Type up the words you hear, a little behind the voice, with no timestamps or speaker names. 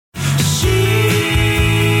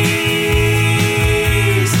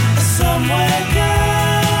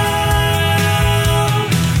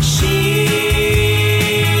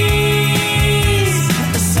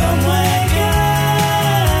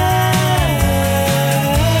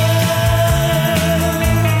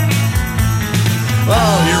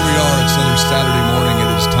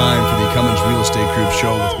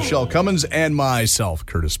Michelle Cummins, and myself,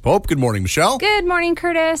 Curtis Pope. Good morning, Michelle. Good morning,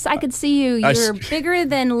 Curtis. I could see you. You're bigger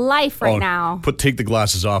than life right now. Take the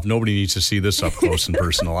glasses off. Nobody needs to see this up close and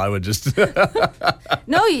personal. I would just...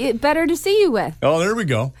 No, better to see you with. Oh, there we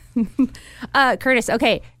go. Curtis,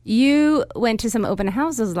 okay, you went to some open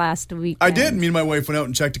houses last week. I did. Me and my wife went out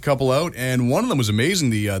and checked a couple out, and one of them was amazing.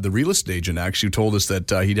 The real estate agent actually told us that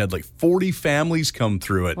he'd had like 40 families come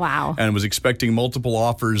through it. Wow. And was expecting multiple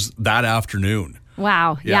offers that afternoon.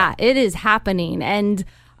 Wow. Yeah, it is happening. And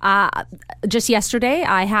just yesterday,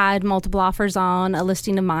 I had multiple offers on a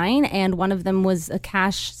listing of mine, and one of them was a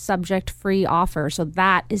cash subject-free offer. So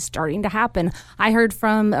that is starting to happen. I heard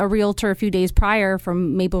from a realtor a few days prior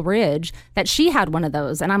from Maple Ridge that she had one of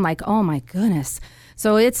those, and I'm like, oh my goodness.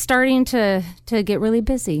 So it's starting to get really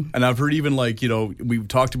busy. And I've heard even we've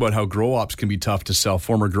talked about how grow ops can be tough to sell,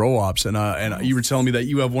 former grow ops. And yes. You were telling me that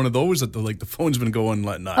you have one of those that the phone's been going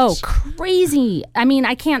nuts. Oh, crazy. I mean,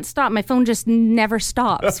 I can't stop. My phone just never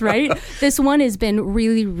stops, right? This one has been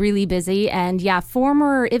really, really busy. And yeah,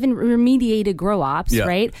 former, even remediated grow ops,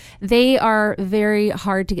 right? They are very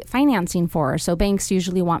hard to get financing for. So banks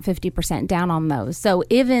usually want 50% down on those. So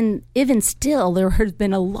even still, there has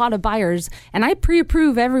been a lot of buyers. And I pre-approve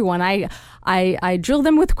everyone. I drill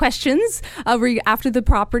them with questions after the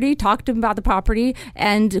property, talk to them about the property,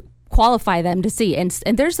 and qualify them to see. And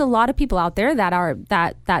there's a lot of people out there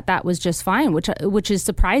that was just fine, which is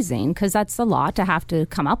surprising because that's a lot to have to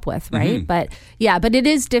come up with, right? Mm-hmm. But it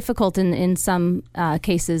is difficult in some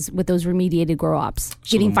cases with those remediated grow ops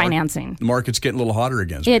getting financing. The market's getting a little hotter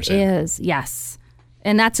again. It is, yes.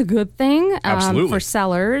 And that's a good thing for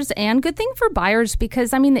sellers and good thing for buyers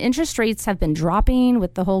because, I mean, the interest rates have been dropping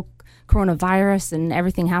with the whole coronavirus and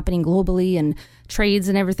everything happening globally and trades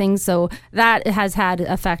and everything. So that has had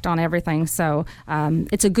effect on everything. So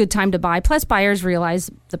it's a good time to buy. Plus, buyers realize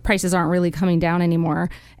the prices aren't really coming down anymore.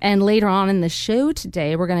 And later on in the show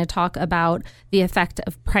today, we're going to talk about the effect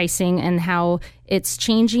of pricing and how it's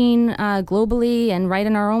changing globally and right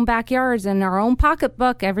in our own backyards and our own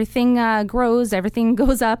pocketbook. Everything grows, everything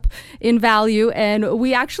goes up in value. And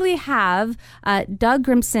we actually have Doug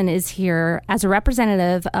Grimson is here as a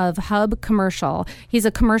representative of Hub Commercial. He's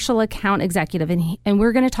a commercial account executive, and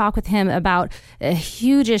we're going to talk with him about a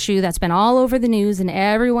huge issue that's been all over the news, and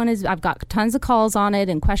I've got tons of calls on it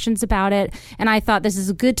and questions about it. And I thought this is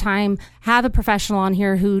a good time, have a professional on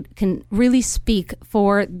here who can really speak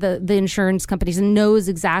for the insurance companies and knows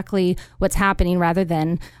exactly what's happening rather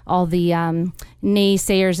than all the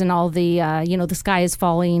naysayers and all the, the sky is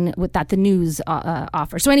falling with that the news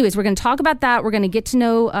offers. So anyways, we're going to talk about that. We're going to get to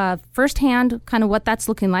know firsthand kind of what that's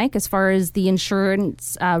looking like as far as the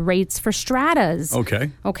insurance rates for stratas.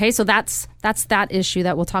 Okay. So that's that issue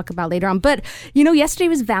that we'll talk about later on. But, yesterday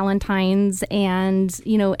was Valentine's, and,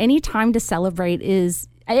 any time to celebrate is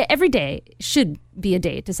every day should be a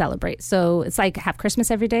day to celebrate. So it's like have Christmas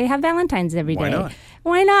every day, have Valentine's every day.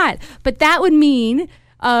 Why not? But that would mean,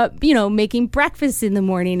 making breakfast in the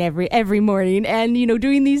morning every morning and,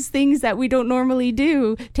 doing these things that we don't normally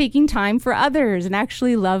do, taking time for others and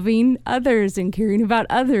actually loving others and caring about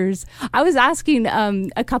others. I was asking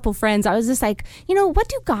a couple friends, I was just like, what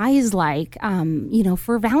do guys like,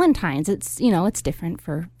 for Valentine's? It's, it's different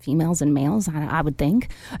for females and males, I would think.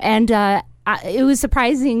 And, it was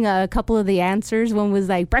surprising, a couple of the answers. One was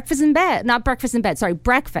like breakfast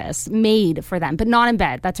made for them, but not in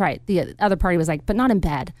bed. That's right. The other party was like, but not in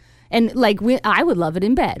bed. And I would love it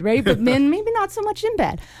in bed, right? But men, maybe not so much in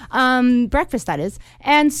bed. Breakfast, that is.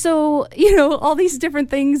 And so, all these different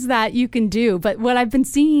things that you can do. But what I've been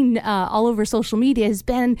seeing all over social media has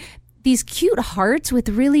been these cute hearts with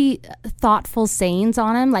really thoughtful sayings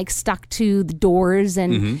on them, like stuck to the doors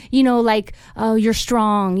and, oh, you're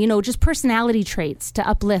strong, just personality traits to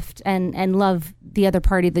uplift and love the other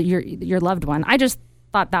party, that your loved one. I just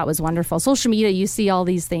thought that was wonderful. Social media, you see all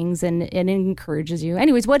these things and it encourages you.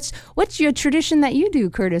 Anyways, what's your tradition that you do,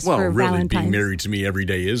 Curtis, for really, Valentine's? Being married to me every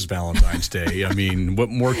day is Valentine's Day. I mean, what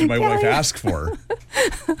more can my wife ask for?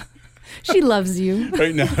 She loves you.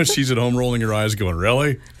 Right now, she's at home rolling her eyes going,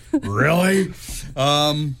 really? Really?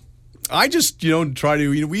 I just, try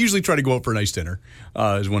to, we usually try to go out for a nice dinner.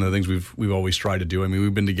 Is one of the things we've always tried to do. I mean,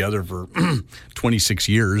 we've been together for 26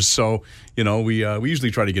 years. So, we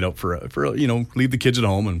usually try to get out for leave the kids at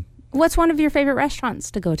home. And what's one of your favorite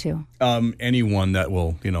restaurants to go to? Anyone that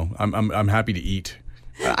will, I'm happy to eat.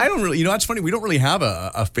 I don't really, it's funny. We don't really have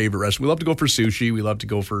a favorite restaurant. We love to go for sushi. We love to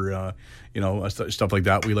go for, stuff like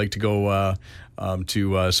that. We like to go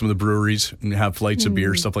to some of the breweries and have flights of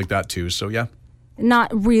beer, stuff like that too. So, yeah.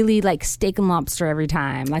 Not really like steak and lobster every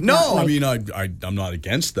time. I mean, I'm not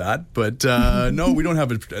against that. But, no, we don't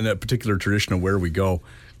have a particular tradition of where we go.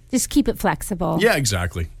 Just keep it flexible. Yeah,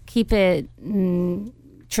 exactly. Keep it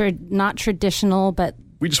not traditional, but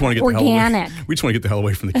we just want to get organic. The hell away. We just want to get the hell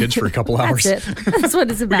away from the kids for a couple hours. That's it. That's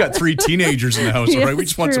what it's about. We got 3 teenagers in the house, Yeah, right? We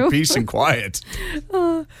just want some peace and quiet.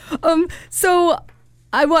 So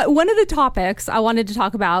one of the topics I wanted to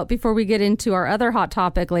talk about before we get into our other hot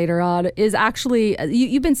topic later on is actually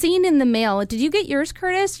you've been seeing in the mail. Did you get yours,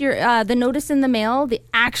 Curtis? The notice in the mail, the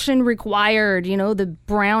action required, the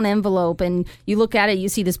brown envelope, and you look at it, you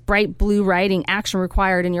see this bright blue writing, action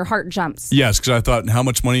required, and your heart jumps. Yes, because I thought, how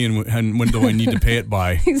much money and when do I need to pay it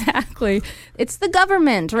by? Exactly. It's the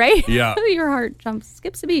government, right? Yeah. Your heart jumps,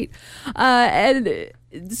 skips a beat.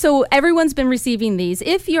 So everyone's been receiving these.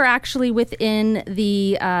 If you're actually within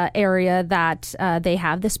the area that they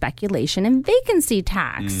have the speculation and vacancy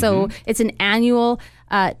tax. So it's an annual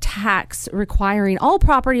tax requiring all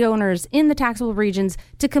property owners in the taxable regions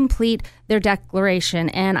to complete their declaration.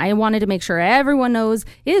 And I wanted to make sure everyone knows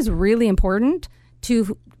it is really important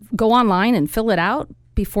to go online and fill it out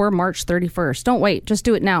before March 31st. Don't wait. Just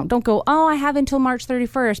do it now. Don't go, I have until March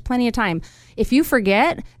 31st. Plenty of time. If you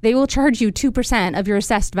forget, they will charge you 2% of your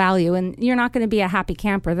assessed value, and you're not going to be a happy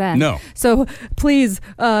camper then. No. So please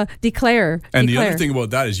declare. And the other thing about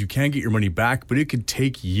that is you can get your money back, but it could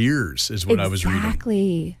take years, is what I was reading.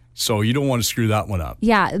 Exactly. So you don't want to screw that one up.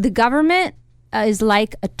 Yeah. The government is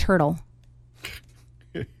like a turtle.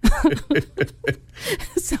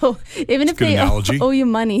 So even if they owe you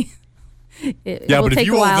money, it will take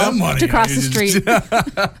a while to cross the street.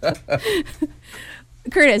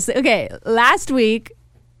 Curtis, okay, last week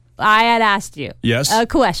I had asked you a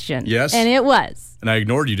question. Yes. And it was. And I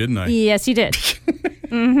ignored you, didn't I? Yes, you did.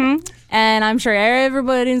 And I'm sure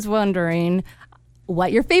everybody's wondering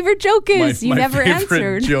what your favorite joke is. You never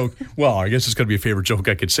answered. Joke. Well, I guess it's going to be a favorite joke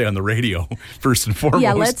I could say on the radio, first and foremost.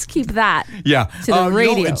 Yeah, let's keep that to the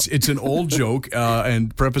radio. It's an old joke,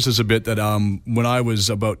 and prefaces a bit that when I was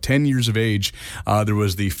about 10 years of age, there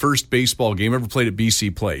was the first baseball game ever played at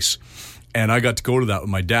BC Place. And I got to go to that with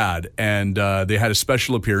my dad, and they had a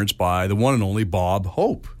special appearance by the one and only Bob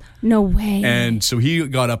Hope. No way. And so he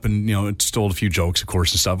got up and, told a few jokes, of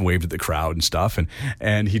course, and stuff, and waved at the crowd and stuff.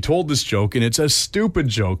 And he told this joke, and it's a stupid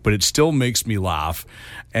joke, but it still makes me laugh.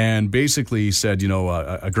 And basically he said,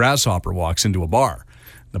 a grasshopper walks into a bar.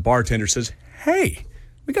 The bartender says, "Hey,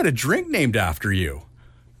 we got a drink named after you."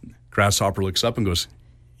 Grasshopper looks up and goes,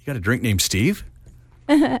 "You got a drink named Steve?"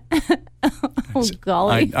 Oh,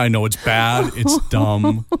 golly. I know it's bad, it's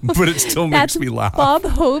dumb, but it still makes me laugh. Bob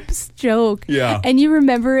Hope's joke. Yeah. And you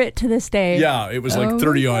remember it to this day. Yeah, it was like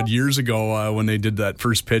 30-odd years ago when they did that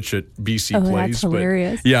first pitch at BC Place. That's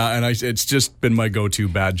hilarious. But, yeah, and it's just been my go-to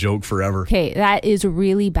bad joke forever. Okay, that is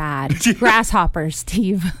really bad. Grasshopper,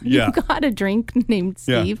 Steve. Yeah. You got a drink named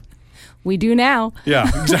Steve. Yeah. We do now. Yeah,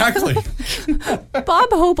 exactly. Bob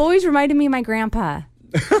Hope always reminded me of my grandpa.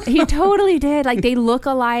 He totally did. Like, they look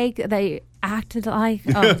alike. They acted alike.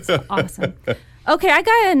 Oh, it's awesome. Okay, I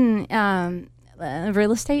got a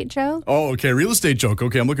real estate joke. Oh, okay. Real estate joke.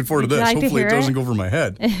 Okay, I'm looking forward to this. Hopefully it doesn't go over my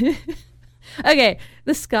head. Okay,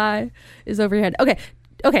 the sky is over your head.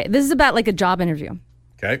 Okay, this is about like a job interview.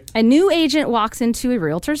 Okay. A new agent walks into a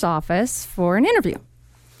realtor's office for an interview.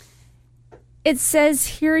 It says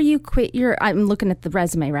here you quit I'm looking at the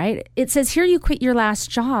resume, right? It says here you quit your last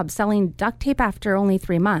job selling duct tape after only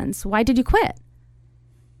 3 months. Why did you quit?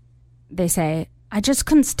 They say, I just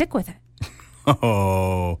couldn't stick with it.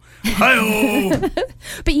 Oh, hi-oh.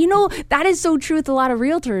 But that is so true with a lot of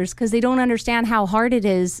realtors because they don't understand how hard it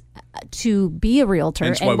is to be a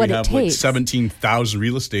realtor and what it takes. That's why we have like 17,000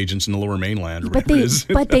 real estate agents in the Lower Mainland. But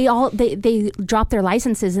they drop their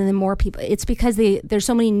licenses, and then more people. It's because there's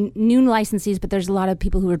so many new licensees, but there's a lot of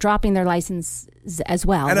people who are dropping their licenses as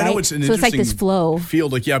well. And right? I know it's an so it's like this flow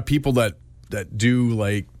field. Like people that do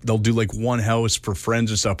they'll do like one house for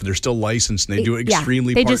friends and stuff, but they're still licensed and they do it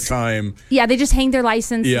extremely part-time. They just hang their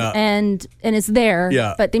license and it's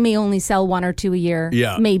there, but they may only sell 1 or 2 a year,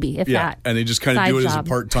 maybe, if that. And they just kind of do it as a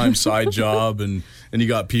part-time side job, and you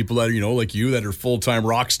got people that are, like you, that are full-time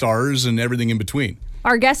rock stars and everything in between.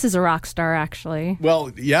 Our guest is a rock star, actually.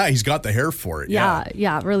 Well, yeah, he's got the hair for it.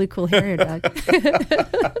 Yeah, really cool hair, Doug.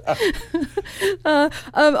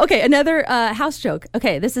 Okay, another house joke.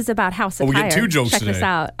 Okay, this is about house attire. We get 2 jokes today. Check this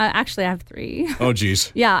out. Actually, I have 3. Oh,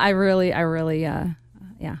 geez. Yeah, I really, I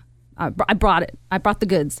brought it. I brought the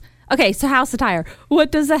goods. Okay, so house attire.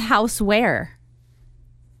 What does a house wear?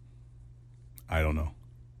 I don't know.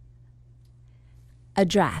 A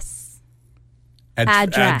dress.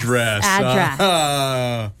 Address.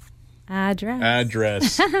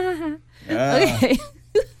 Okay.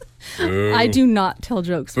 I do not tell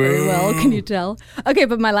jokes very well, can you tell? Okay,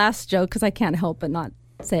 but my last joke, because I can't help but not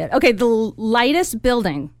Say it. Okay, the lightest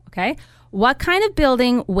building. Okay. What kind of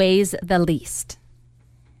building weighs the least?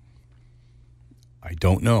 I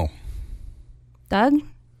don't know. Doug, do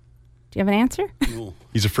you have an answer? No.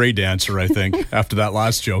 He's afraid to answer, I think, after that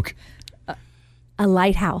last joke. A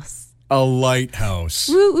lighthouse. A lighthouse.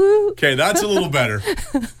 Woo woo. Okay, that's a little better.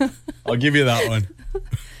 I'll give you that one.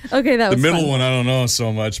 Okay, that was the middle fun. one. I don't know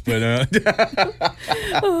so much, but okay.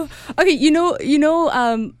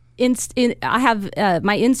 I have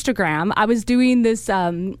my Instagram. I was doing this,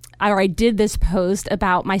 I did this post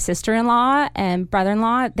about my sister-in-law and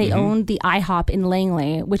brother-in-law. They own the IHOP in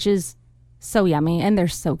Langley, which is so yummy, and they're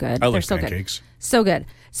so good. I They're love so pancakes. Good. So good.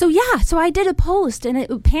 So yeah, so I did a post,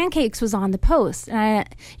 and pancakes was on the post. And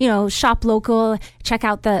I, shop local, check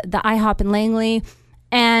out the IHOP in Langley,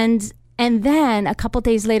 and then a couple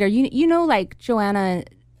days later, like Joanna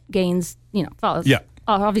Gaines, follows. Yeah.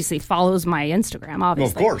 Obviously follows my Instagram,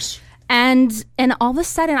 obviously. Well, of course. And all of a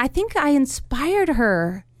sudden, I think I inspired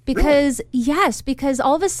her because, because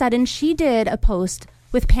all of a sudden she did a post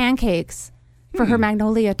with pancakes for her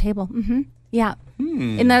Magnolia table. Mm-hmm. Yeah.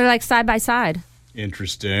 And they're like side by side.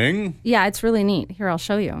 Interesting. Yeah, it's really neat. Here, I'll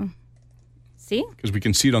show you. See? Because we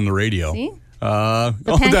can see it on the radio. See? The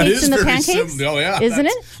pancakes that is and the very pancakes? similar. Oh, yeah. Isn't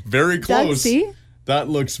That's it? Very close. Doug, see? That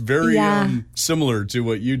looks very similar to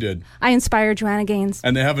what you did. I inspired Joanna Gaines.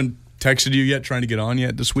 And they haven't texted you yet, trying to get on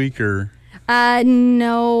yet this week, or?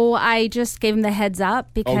 No, I just gave them the heads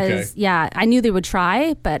up because, I knew they would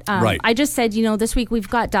try. But I just said, this week we've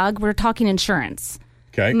got Doug. We're talking insurance.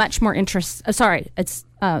 Okay. Much more interest. It's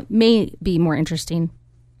may be more interesting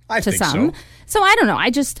to some. So I don't know.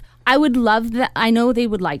 I would love that. I know they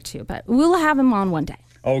would like to, but we'll have them on one day.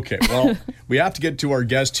 Okay, well, we have to get to our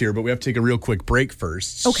guest here, but we have to take a real quick break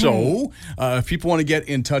first. Okay. So, if people want to get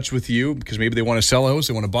in touch with you, because maybe they want to sell a house,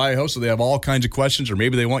 they want to buy a house, so they have all kinds of questions, or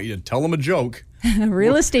maybe they want you to tell them a joke.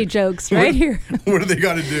 Real estate jokes right here. What do they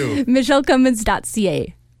got to do?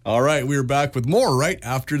 MichelleCummins.ca. All right, we are back with more right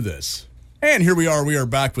after this. And here we are. We are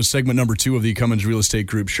back with segment number 2 of the Cummins Real Estate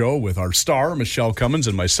Group show with our star, Michele Cummins,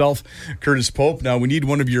 and myself, Curtis Pope. Now, we need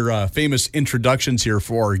one of your famous introductions here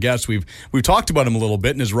for our guest. We've talked about him a little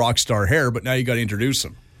bit in his rock star hair, but now you got to introduce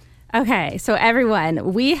him. Okay, so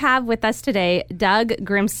everyone, we have with us today Doug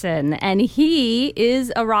Grimson, and he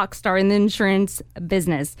is a rock star in the insurance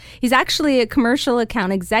business. He's actually a commercial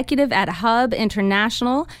account executive at Hub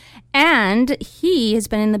International, and he has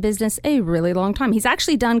been in the business a really long time. He's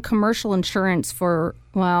actually done commercial insurance for,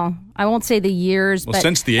 well, I won't say the years, but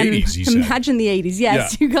since the 80s, he said. Imagine the 80s.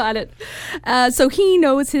 Yes, You got it. So he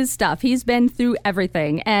knows his stuff. He's been through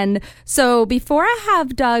everything. And so before I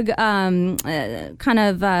have Doug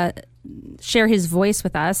share his voice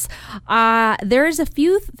with us, there's a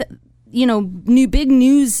few big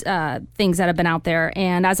news things that have been out there.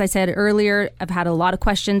 And as I said earlier, I've had a lot of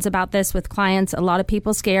questions about this with clients, a lot of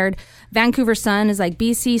people scared. Vancouver Sun is like,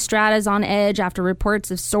 BC Strata's on edge after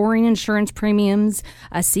reports of soaring insurance premiums.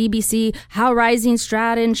 CBC, how rising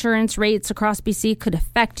Strata insurance rates across BC could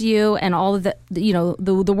affect you, and all of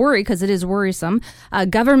the worry, because it is worrisome.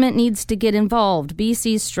 Government needs to get involved.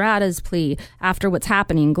 BC Strata's plea after what's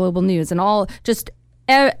happening, global news, and all just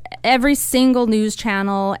every single news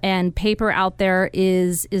channel and paper out there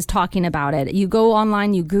is talking about it. You go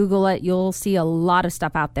online, you Google it, you'll see a lot of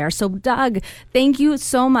stuff out there. So, Doug, thank you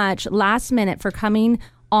so much last minute for coming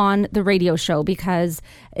on the radio show, because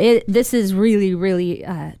this is really, really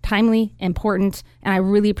timely, important, and I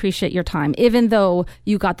really appreciate your time, even though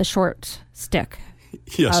you got the short stick.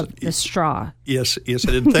 Yes. Of the straw. Yes,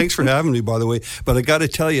 I did. Thanks for having me, by the way. But I got to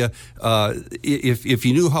tell you, if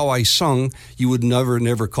you knew how I sung, you would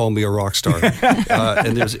never call me a rock star.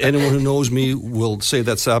 And there's anyone who knows me will say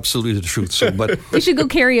that's absolutely the truth. So, but we should go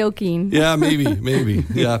karaokeing. Yeah, maybe.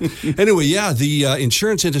 Yeah. Anyway, the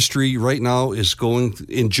insurance industry right now is going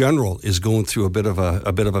through a bit of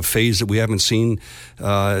a phase that we haven't seen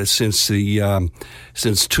since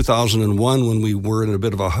 2001, when we were in a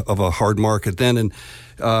bit of a hard market then. And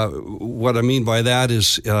what I mean by that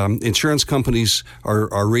is insurance companies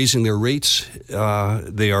are raising their rates.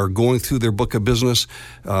 They are going through their book of business,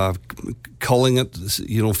 culling it,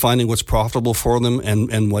 finding what's profitable for them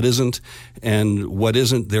and what isn't,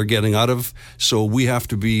 they're getting out of. So we have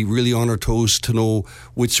to be really on our toes to know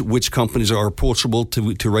which companies are approachable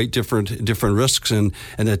to write different risks, and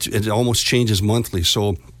it almost changes monthly.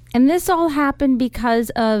 So. And this all happened because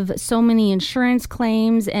of so many insurance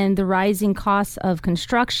claims and the rising costs of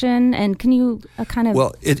construction. And can you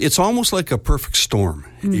Well, it's almost like a perfect storm.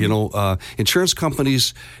 Insurance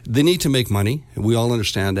companies, they need to make money. We all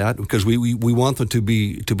understand that because we want them to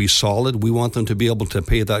be solid. We want them to be able to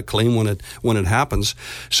pay that claim when it happens.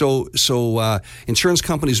 So insurance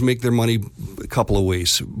companies make their money a couple of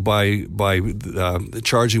ways: by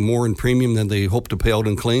charging more in premium than they hope to pay out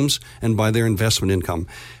in claims, and by their investment income.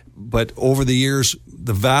 But over the years,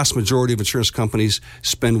 the vast majority of insurance companies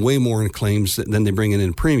spend way more in claims than they bring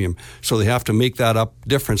in premium. So they have to make that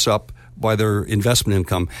difference up by their investment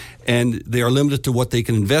income. And they are limited to what they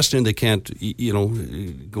can invest in. They can't,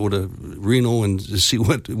 go to Reno and see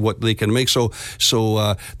what they can make. So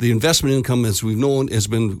the investment income, as we've known, has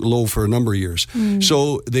been low for a number of years.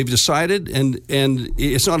 So they've decided, and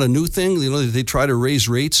it's not a new thing. They try to raise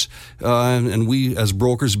rates, and we as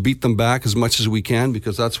brokers beat them back as much as we can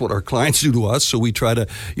because that's what our clients do to us. So we try to,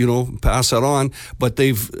 pass that on. But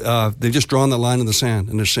they've just drawn the line in the sand,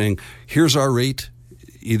 and they're saying, here's our rate.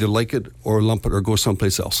 Either like it or lump it or go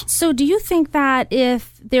someplace else. So do you think that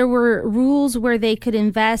if there were rules where they could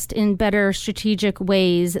invest in better strategic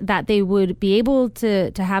ways, that they would be able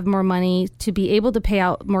to have more money to be able to pay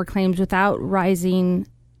out more claims without raising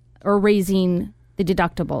the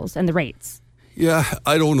deductibles and the rates? Yeah,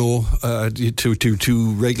 I don't know.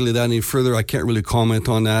 To regulate that any further, I can't really comment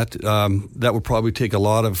on that. That would probably take a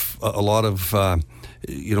lot of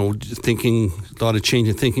thinking, a lot of change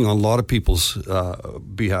in thinking on a lot of people's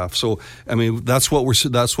behalf. So, I mean, that's what we're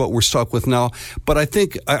stuck with now. But I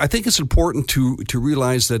think it's important to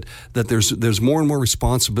realize that there's more and more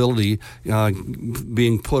responsibility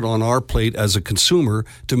being put on our plate as a consumer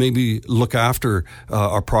to maybe look after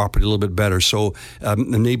our property a little bit better. So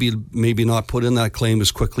maybe not put in that claim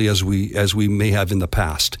as quickly as we may have in the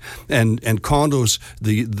past. And condos,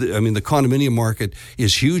 the condominium market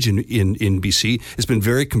is huge in BC. It's been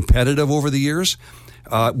very competitive over the years.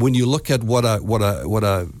 When you look at what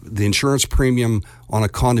the insurance premium on a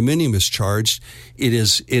condominium is charged, it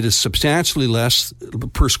is substantially less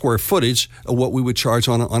per square footage of what we would charge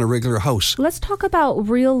on a regular house. Let's talk about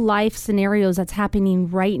real life scenarios that's happening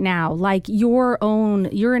right now. Like you're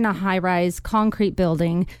in a high rise concrete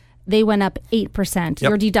building. They went up 8%. Yep.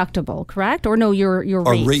 Your deductible, correct? Or no, your rate.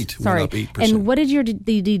 Our rate went up 8%. And what did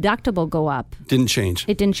the deductible go up? Didn't change.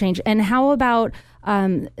 It didn't change. And how about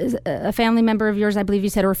a family member of yours, I believe you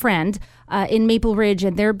said, or a friend, in Maple Ridge,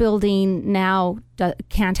 and their building now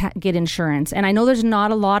can't get insurance? And I know there's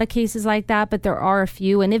not a lot of cases like that, but there are a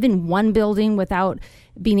few. And even one building without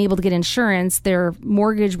being able to get insurance, their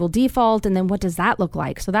mortgage will default. And then what does that look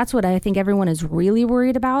like? So that's what I think everyone is really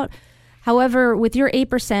worried about. However, with your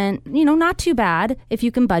 8%, not too bad if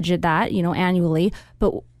you can budget that, annually.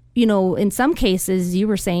 But, in some cases, you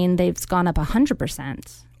were saying they've gone up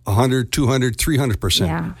 100%. 100, 200, 300%.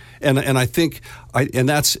 Yeah. And I think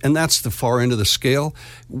that's the far end of the scale.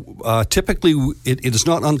 Typically, it is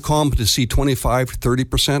not uncommon to see 25, 30%,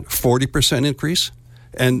 40% increase.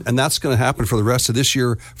 And that's going to happen for the rest of this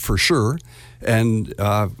year for sure. And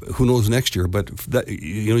who knows next year. But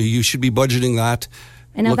you should be budgeting that.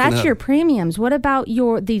 And now that's your premiums. What about the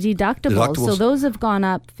deductibles? So those have gone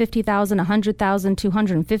up $50,000, $100,000,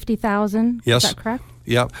 $250,000. Yes. Is that correct?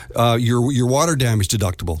 Yeah. Your water damage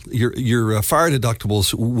deductible, your fire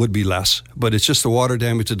deductibles would be less, but it's just the water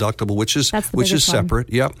damage deductible, which is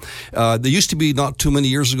separate. Yeah. They used to be, not too many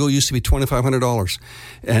years ago, used to be $2,500,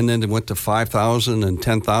 and then it went to $5,000 and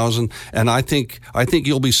 $10,000. And I think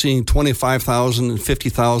you'll be seeing $25,000 and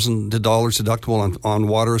 $50,000 deductible on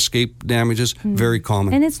water escape damages. Mm-hmm. Very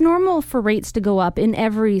common. And it's normal for rates to go up in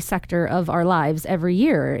every sector of our lives every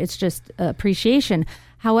year. It's just appreciation.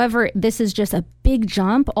 However, this is just a big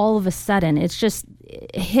jump all of a sudden. It's just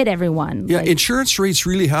hit everyone. Yeah, insurance rates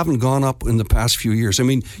really haven't gone up in the past few years. I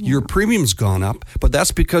mean, your premium's gone up, but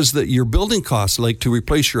that's because your building costs, like to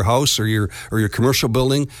replace your house or your commercial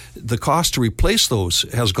building, the cost to replace those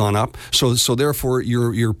has gone up. So therefore,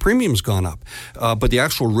 your premium's gone up. But the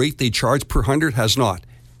actual rate they charge per 100 has not.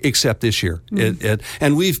 Except this year. Mm-hmm.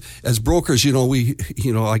 And we've, as brokers,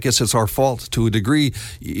 I guess it's our fault to a degree,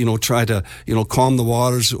 try to, calm the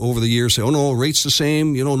waters over the years, say, oh no, rate's the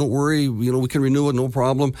same, don't worry, we can renew it, no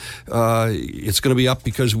problem. It's going to be up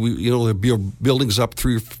because your building's up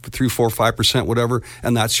 3, 4, 5%, whatever,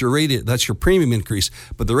 and that's your rate, that's your premium increase.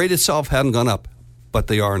 But the rate itself hadn't gone up, but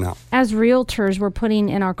they are now. As realtors, we're putting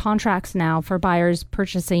in our contracts now for buyers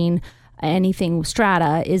purchasing anything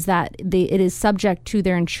Strata is that it is subject to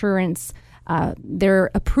their insurance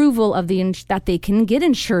their approval of that they can get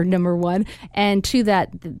insured, number one, and two,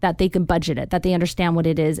 that they can budget it, that they understand what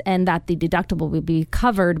it is, and that the deductible will be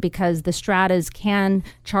covered, because the stratas can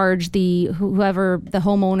charge whoever the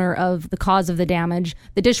homeowner of the cause of the damage.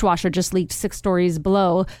 The dishwasher just leaked 6 stories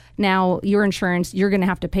below. Now your insurance, you're going to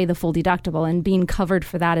have to pay the full deductible and being covered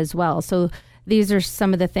for that as well. So these are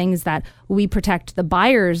some of the things that we protect the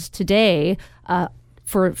buyers today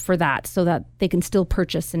for that, so that they can still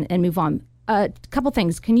purchase and move on. A couple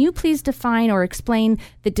things. Can you please define or explain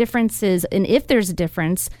the differences, and if there's a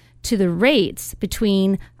difference, to the rates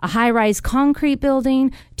between a high-rise concrete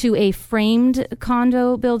building to a framed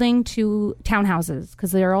condo building to townhouses?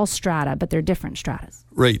 Because they're all strata, but they're different stratas.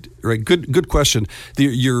 Right. Good question.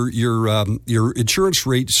 Your insurance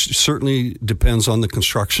rate certainly depends on the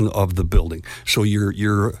construction of the building. So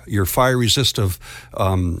your fire resistive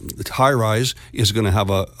high rise is going to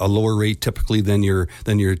have a lower rate typically than your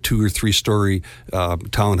 2 or 3 story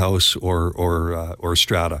townhouse or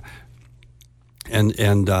strata.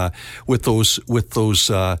 And with those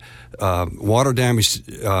water damage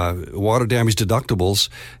deductibles,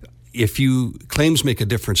 claims make a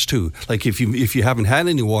difference too. Like if you haven't had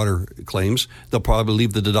any water claims, they'll probably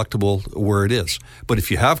leave the deductible where it is. But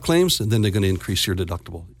if you have claims, then they're going to increase your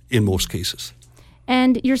deductible in most cases.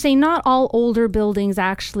 And you're saying not all older buildings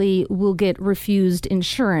actually will get refused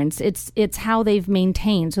insurance. It's how they've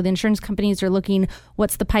maintained. So the insurance companies are looking,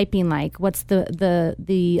 what's the piping like? What's the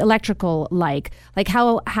electrical like? Like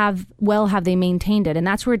how have they maintained it? And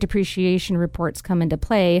that's where depreciation reports come into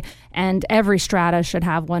play. And every strata should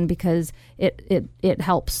have one, because it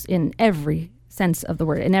helps in every sense of the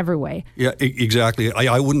word, in every way. Yeah, exactly.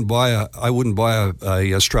 I wouldn't buy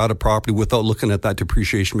a strata property without looking at that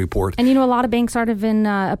depreciation report. And a lot of banks aren't even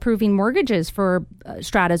approving mortgages for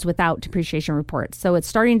stratas without depreciation reports. So it's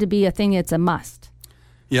starting to be a thing. It's a must.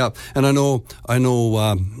 Yeah, and I know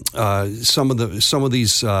some of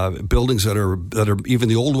these buildings that are even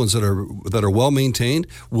the old ones that are well maintained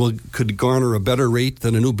could garner a better rate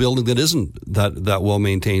than a new building that isn't that well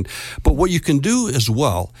maintained. But what you can do as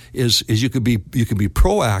well is you could be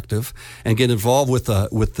proactive and get involved with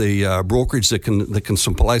the brokerage that can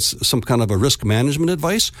supply some kind of a risk management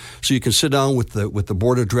advice. So you can sit down with the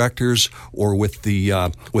board of directors or with the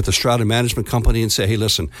strata management company and say, hey,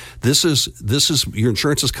 listen, this is your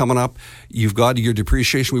insurance is coming up. You've got your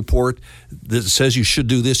depreciation report that says you should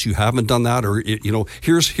do this. You haven't done that, or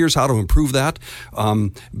here's how to improve that.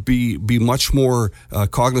 Be much more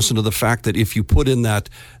cognizant of the fact that if you put in that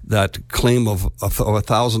claim of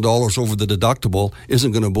 $1,000 over the deductible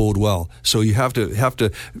isn't going to bode well. So you have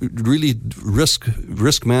to really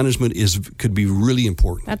risk management could be really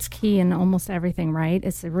important. That's key in almost everything, right?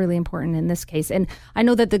 It's really important in this case. And I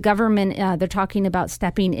know that the government they're talking about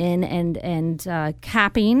stepping in and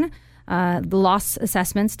capping the loss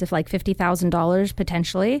assessments to like $50,000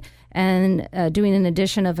 potentially, and doing an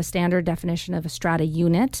addition of a standard definition of a strata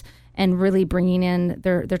unit, and really bringing in,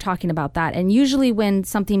 they're talking about that. And usually when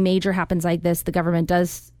something major happens like this, the government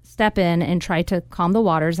does step in and try to calm the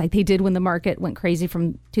waters, like they did when the market went crazy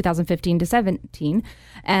from 2015 to 17.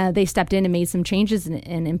 They stepped in and made some changes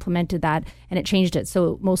and implemented that, and it changed it.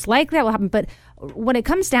 So most likely that will happen. But when it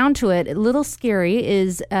comes down to it, a little scary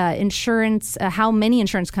is insurance, how many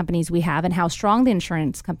insurance companies we have and how strong the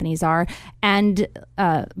insurance companies are, and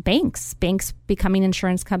banks becoming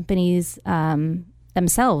insurance companies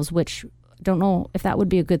themselves, which don't know if that would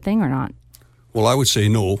be a good thing or not. Well, I would say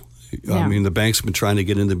no. Yeah. I mean, the banks have been trying to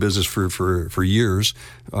get into business for years,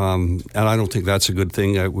 and I don't think that's a good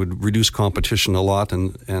thing. It would reduce competition a lot,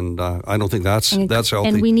 and I don't think that's healthy.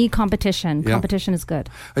 And we need competition. Yeah. Competition is good.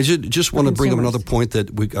 I just want to bring up another point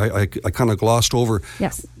that I kind of glossed over.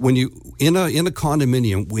 Yes. When you in a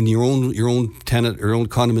condominium, when your own tenant or your own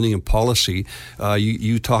condominium policy,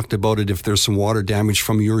 you talked about it if there's some water damage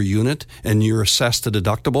from your unit and you're assessed a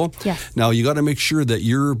deductible. Yes. Now you got to make sure that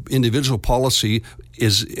your individual policy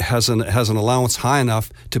has an allowance high enough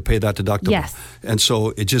to pay that deductible. Yes. And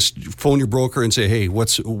so it just phone your broker and say, hey,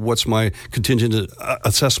 what's my contingent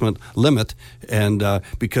assessment limit? And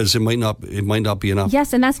because it might not be enough.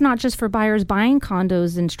 Yes, and that's not just for buyers buying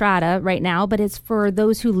condos in strata right now, but it's for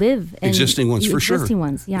those who live in existing ones for sure. Existing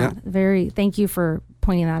ones, yeah. Thank you for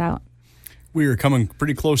pointing that out. We are coming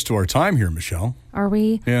pretty close to our time here, Michelle. Are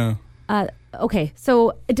we? Yeah. Okay,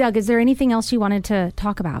 so Doug, is there anything else you wanted to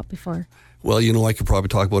talk about before? Well, I could probably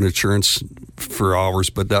talk about insurance for hours,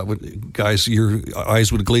 but that would, guys, your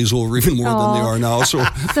eyes would glaze over even more than they are now. So,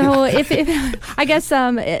 if I guess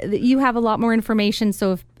you have a lot more information.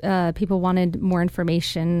 So if people wanted more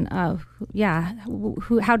information, how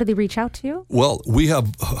do they reach out to you? Well,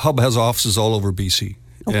 Hub has offices all over BC.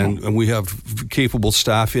 Okay. And we have capable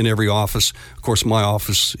staff in every office. Of course, my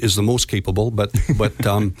office is the most capable, but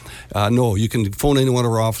no, you can phone any one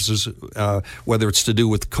of our offices, whether it's to do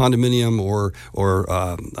with condominium or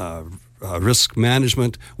risk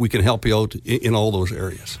management. We can help you out in all those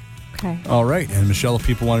areas. Okay. All right. And Michelle, if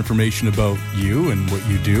people want information about you and what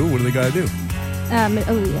you do, what do they got to do?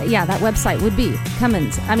 That website would be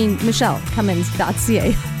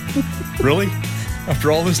MichelleCummins.ca. Really?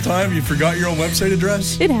 After all this time, you forgot your own website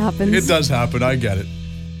address? It happens. It does happen. I get it.